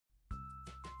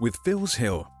With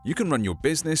Fillshill, you can run your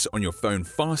business on your phone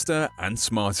faster and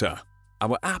smarter.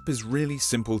 Our app is really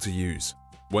simple to use.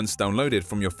 Once downloaded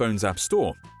from your phone's app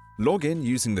store, log in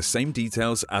using the same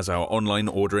details as our online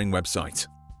ordering website.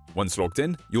 Once logged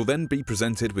in, you'll then be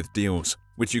presented with deals,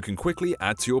 which you can quickly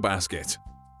add to your basket.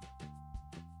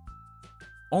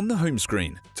 On the home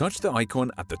screen, touch the icon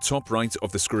at the top right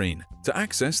of the screen to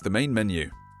access the main menu.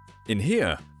 In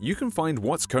here, you can find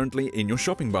what's currently in your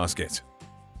shopping basket.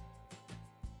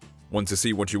 Want to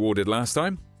see what you ordered last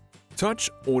time? Touch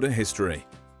Order History.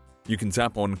 You can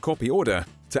tap on Copy Order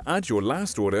to add your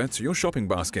last order to your shopping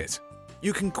basket.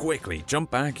 You can quickly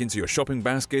jump back into your shopping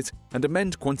basket and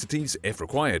amend quantities if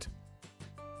required.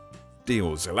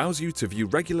 Deals allows you to view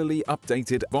regularly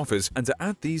updated offers and to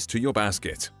add these to your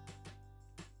basket.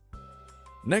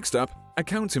 Next up,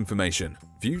 account information.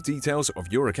 View details of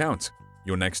your account,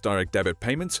 your next direct debit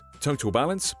payment, total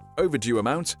balance, overdue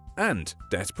amount, and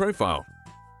debt profile.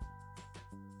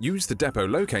 Use the depot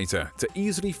locator to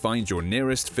easily find your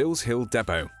nearest Fillshill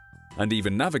depot, and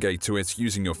even navigate to it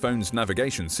using your phone's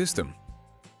navigation system.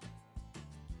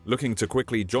 Looking to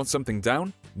quickly jot something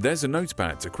down? There's a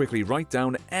Notepad to quickly write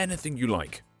down anything you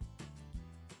like.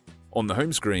 On the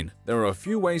home screen, there are a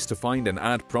few ways to find and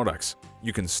add products.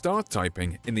 You can start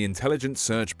typing in the intelligent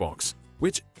search box,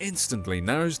 which instantly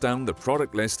narrows down the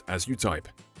product list as you type.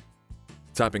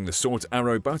 Tapping the sort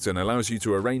arrow button allows you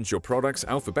to arrange your products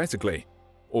alphabetically,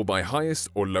 or by highest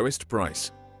or lowest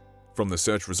price. From the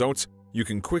search results, you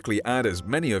can quickly add as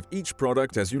many of each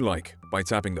product as you like by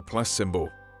tapping the plus symbol.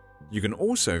 You can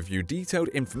also view detailed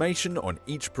information on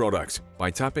each product by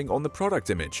tapping on the product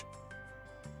image.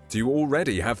 Do you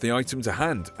already have the item to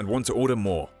hand and want to order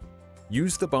more?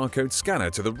 Use the barcode scanner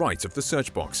to the right of the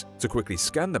search box to quickly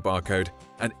scan the barcode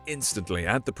and instantly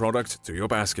add the product to your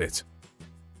basket.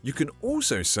 You can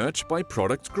also search by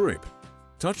product group.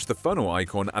 Touch the funnel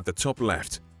icon at the top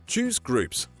left, choose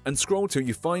Groups, and scroll till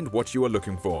you find what you are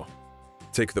looking for.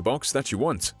 Tick the box that you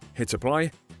want, hit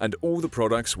Apply, and all the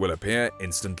products will appear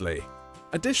instantly.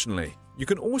 Additionally, you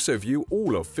can also view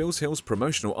all of Fillshill's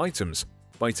promotional items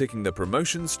by ticking the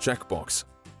Promotions checkbox.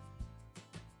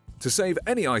 To save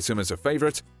any item as a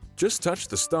favorite, just touch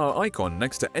the star icon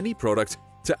next to any product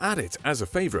to add it as a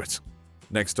favorite.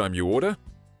 Next time you order,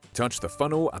 touch the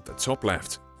funnel at the top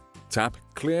left. Tap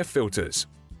Clear Filters,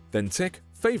 then tick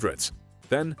Favorites,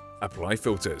 then Apply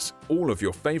Filters. All of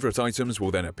your favorite items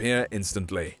will then appear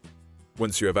instantly.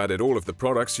 Once you have added all of the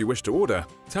products you wish to order,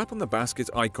 tap on the basket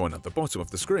icon at the bottom of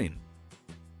the screen.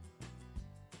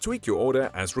 Tweak your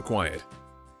order as required.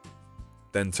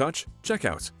 Then touch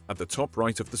Checkout at the top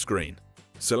right of the screen.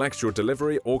 Select your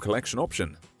delivery or collection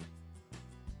option.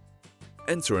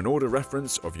 Enter an order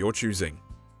reference of your choosing.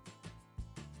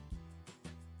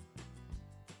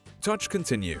 Touch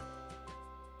Continue.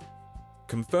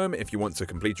 Confirm if you want to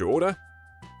complete your order.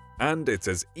 And it's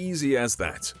as easy as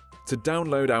that. To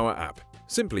download our app,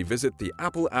 simply visit the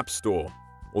Apple App Store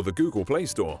or the Google Play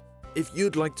Store. If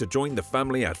you'd like to join the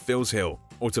family at Fillshill,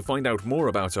 or to find out more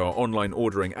about our online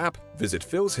ordering app, visit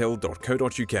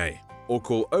fillshill.co.uk or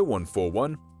call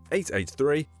 0141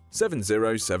 883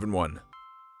 7071.